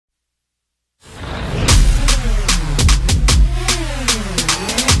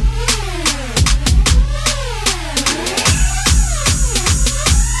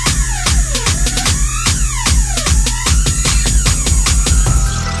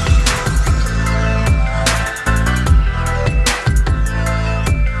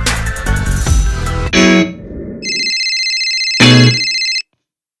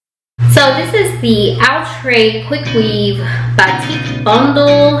this is the Outre Quick Weave Batik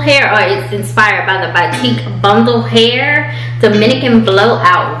Bundle Hair, or it's inspired by the Batik Bundle Hair Dominican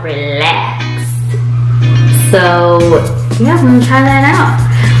Blowout Relaxed. So yeah, I'm gonna try that out.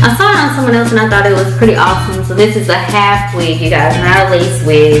 I saw it on someone else and I thought it was pretty awesome. So this is a half wig, you guys, not a lace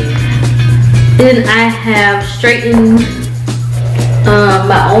wig. Then I have straightened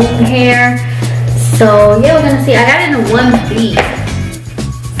my own hair. So yeah, we're gonna see. I got it in one piece.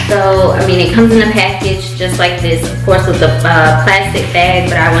 So I mean, it comes in a package just like this, of course, with the plastic bag.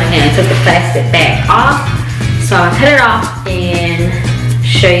 But I went ahead and took the plastic bag off. So I'll cut it off and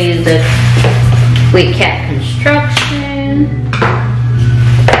show you the wig cap construction.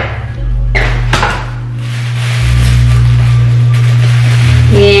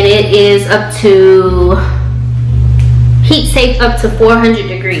 And it is up to heat safe up to 400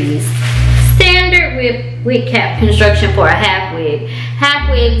 degrees. Standard wig cap construction for a half wig.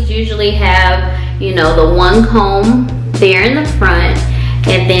 Half wigs usually have, you know, the one comb there in the front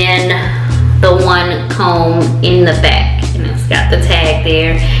and then the one comb in the back. And it's got the tag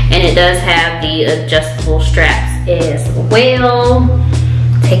there, and it does have the adjustable straps as well.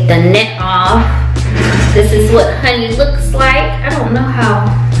 Take the net off. This is what Honey looks like. I don't know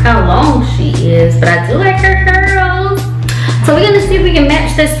how long she is, but I do like her curls. So we're gonna see if we can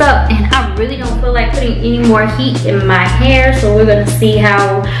match this up, and I really don't feel like putting any more heat in my hair, so we're gonna see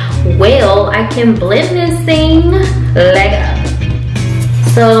how well I can blend this thing. Leg up.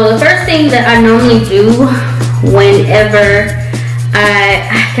 So the first thing that I normally do whenever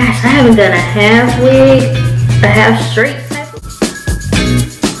gosh, I haven't done a half wig, a half straight type of.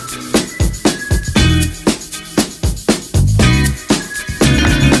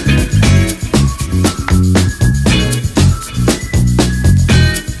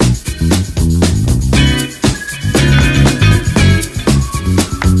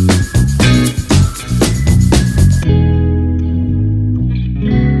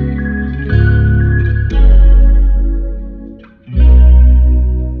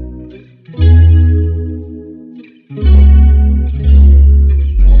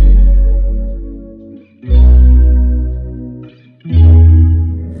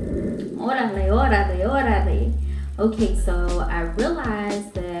 Okay, so I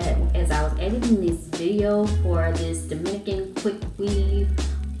realized that as I was editing this video for this Dominican Quick Weave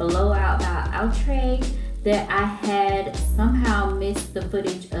Blowout by Outre, that I had somehow missed the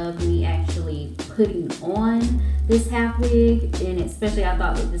footage of me actually putting on this half wig, and especially I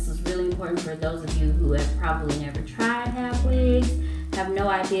thought that this was really important for those of you who have probably never tried half wigs, have no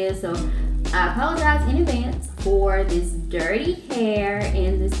idea. So I apologize in advance for this dirty hair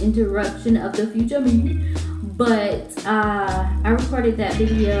and this interruption of the future me. But I recorded that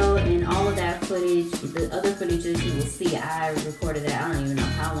video and all of that footage, the other footage that you will see, I recorded that I don't even know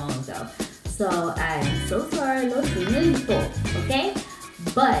how long ago. So I'm so sorry, okay?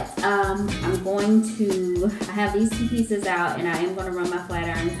 But I'm going to, I have these two pieces out and I am going to run my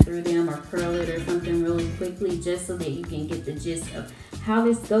flat irons through them or curl it or something really quickly just so that you can get the gist of how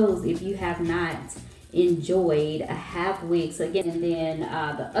this goes if you have not enjoyed a half wig. So again, and then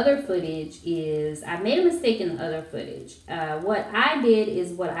the other footage is, I made a mistake in the other footage. What I did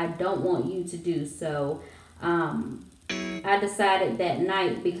is what I don't want you to do. So I decided that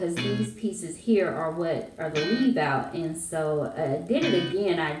night, because these pieces here are what are the leave out, and so I did it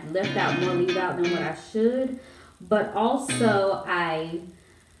again. I left out more leave out than what I should, but also I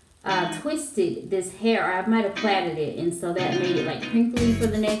twisted this hair, or I might have plaited it, and so that made it like crinkly for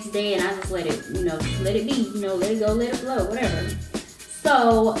the next day, and I just let it, you know, let it be, you know, let it go, let it flow, whatever.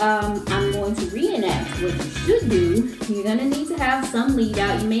 So I'm going to reenact what you should do. You're gonna need to have some leave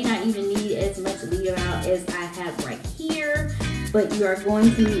out. You may not even need as much leave out as I have right here, but you are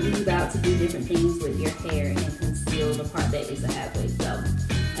going to need leave out to do different things with your hair and conceal the part that is a half wig. So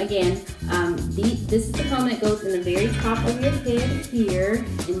again, this is the comb that goes in the very top of your head here,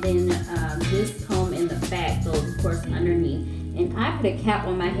 and then this comb in the back goes, of course, underneath. And I put a cap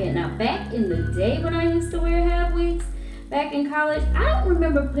on my head. Now, back in the day when I used to wear half wigs, back in college, I don't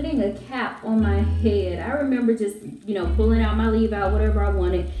remember putting a cap on my head. I remember just, you know, pulling out my leave out, whatever I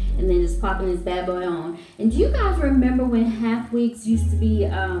wanted, and then just popping this bad boy on. And do you guys remember when half wigs used to be,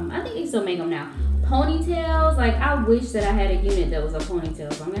 I think they still make them now, ponytails? Like, I wish that I had a unit that was a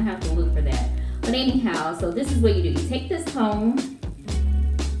ponytail, so I'm gonna have to look for that. But anyhow, so this is what you do. You take this comb,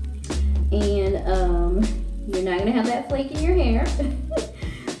 and you're not gonna have that flake in your hair.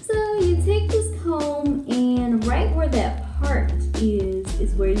 So you take this comb, and right where that part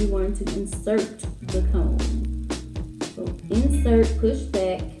is where you want to insert the comb. So insert, push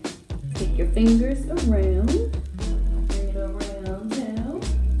back, take your fingers around, bring it around now,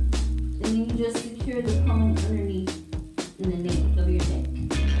 and then secure the comb underneath in the nape of your neck.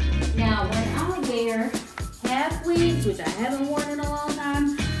 Now, when I wear half wigs, which I haven't worn in a long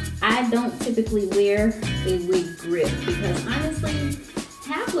time, I don't typically wear a wig grip because honestly,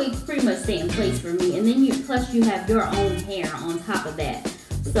 half wigs pretty much stay in place for me. And then plus you have your own hair on top of that.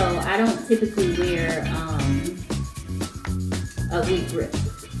 So I don't typically wear a wig grip.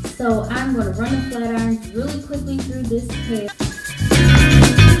 So I'm going to run the flat iron really quickly through this hair.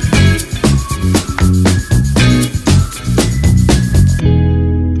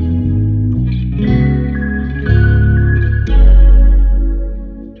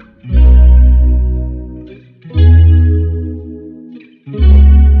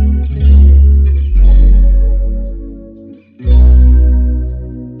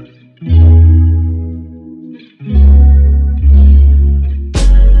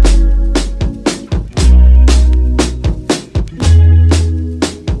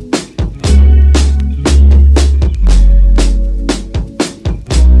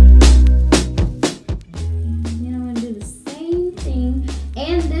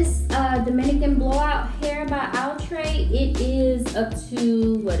 Dominican Blowout hair by Outre. It is up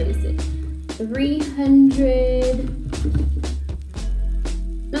to, what is it?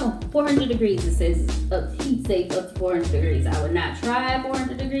 400 degrees. It says heat safe up to 400 degrees. I would not try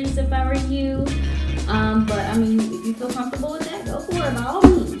 400 degrees if I were you. But I mean, if you feel comfortable with that, go for it by all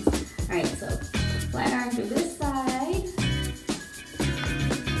means. All right, so flat iron through this side.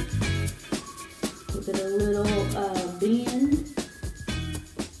 Give it a little bend.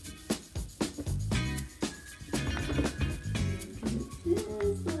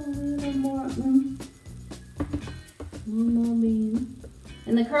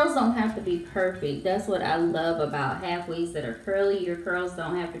 And the curls don't have to be perfect. That's what I love about half wigs that are curly. Your curls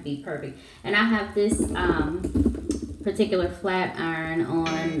don't have to be perfect. And I have this particular flat iron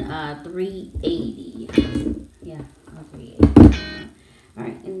on 380. Yeah, on 380. All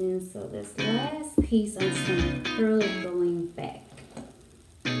right, and then so this last piece, I'm just gonna curl it going back.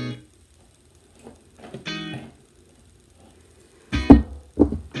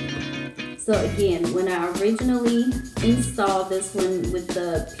 So again, when I originally installed this one with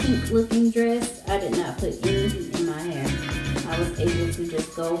the pink looking dress, I did not put any heat in my hair. I was able to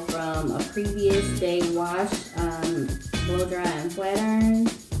just go from a previous day wash, blow dry and flat iron,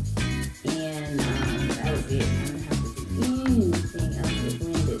 and that was it. I didn't have to do anything else. It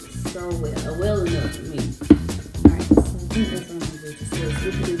blended so well enough for me. Alright, so I think that's what I'm gonna do. Just a little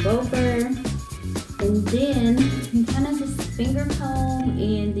scoopy boper. And then you kind of just finger comb,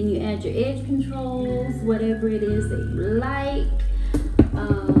 and then you add your edge controls, whatever it is that you like,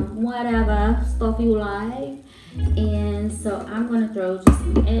 whatever stuff you like. And so I'm going to throw just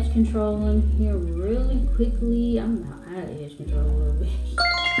some edge control in here really quickly. I'm out of edge control a little bit.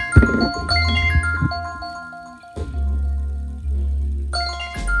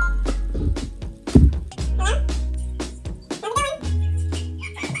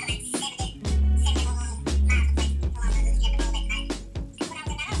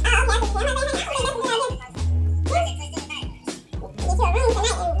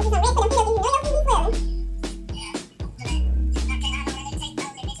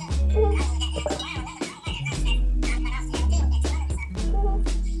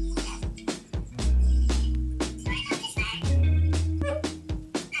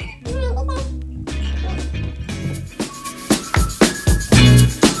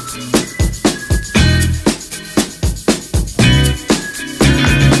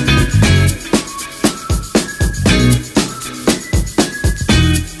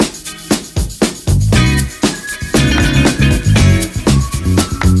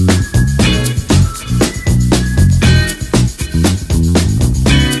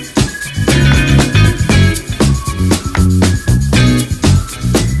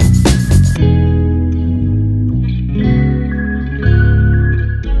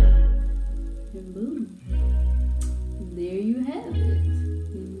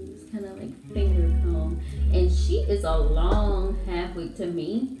 Is a long half wig to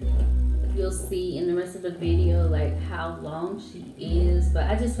me. You'll see in the rest of the video like how long she is, but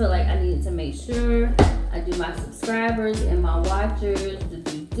I just feel like I needed to make sure I do my subscribers and my watchers the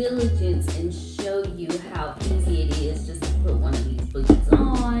due diligence and show you how easy it is just to put one of these boogies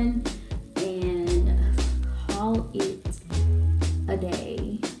on and call it a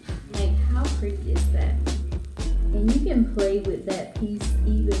day. Like, how pretty is that? And you can play with that piece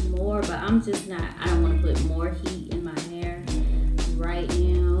even more, but I'm just not, I don't want to put more heat in my hair right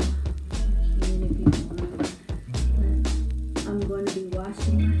now. And if you want, but I'm going to be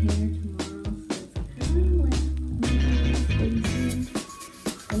washing my hair tomorrow, so it's kind of like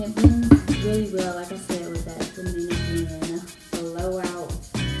and it blends really well. I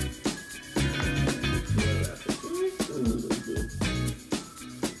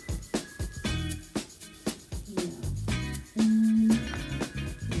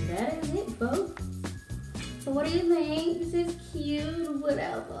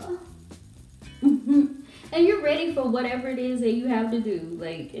whatever. And you're ready for whatever it is that you have to do.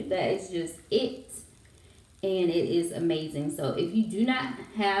 Like, that is just it. And it is amazing. So if you do not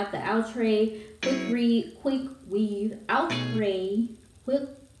have the Outre quick weave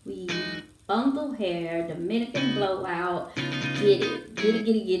bundle hair Dominican Blowout, get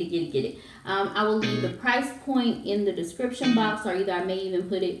it. I will leave the price point in the description box, or either I may even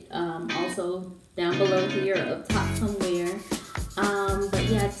put it also down below here up top somewhere. But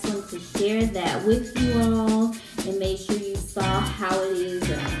yeah, I just wanted to share that with you all and make sure you saw how it is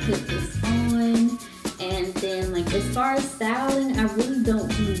that I put this on. And then, like, as far as styling, I really don't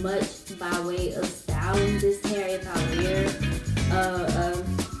do much by way of styling this hair if I wear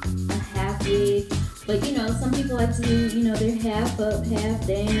a half wig. But you know, some people like to do, you know, their half up, half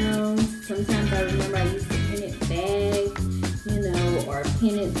down. Sometimes I remember I used to pin it back, you know, or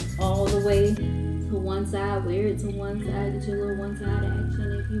pin it all the way to one side, wear it to one side, get your little one side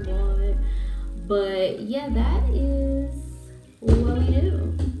action if you want. But yeah, that is what we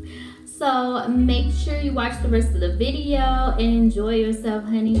do. So make sure you watch the rest of the video and enjoy yourself,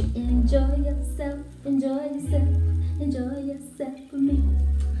 honey. Enjoy yourself, enjoy yourself, enjoy yourself with me.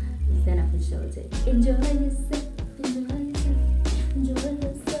 Stand up and show it to you. Enjoy yourself, enjoy yourself, enjoy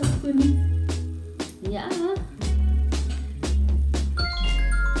yourself with me. Yeah.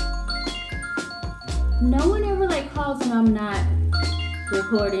 No one ever like calls when I'm not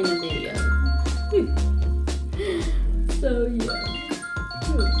recording a video. So yeah.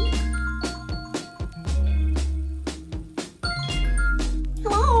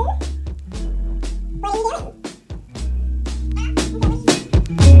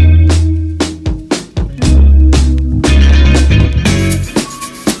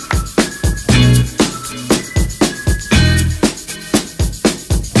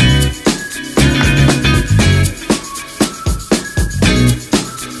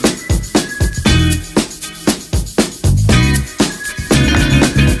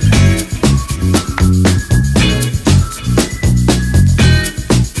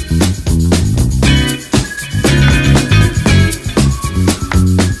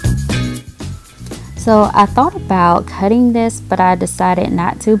 So I thought about cutting this, but I decided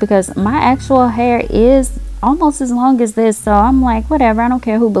not to because my actual hair is almost as long as this. So I'm like, whatever, I don't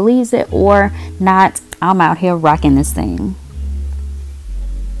care who believes it or not. I'm out here rocking this thing.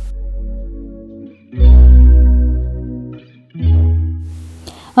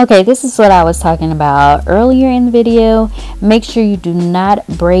 Okay, this is what I was talking about earlier in the video. Make sure you do not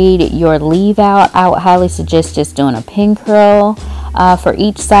braid your leave out. I would highly suggest just doing a pin curl for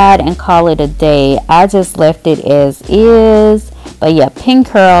each side and call it a day. I just left it as is, but yeah, pin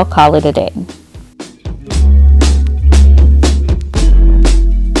curl, call it a day.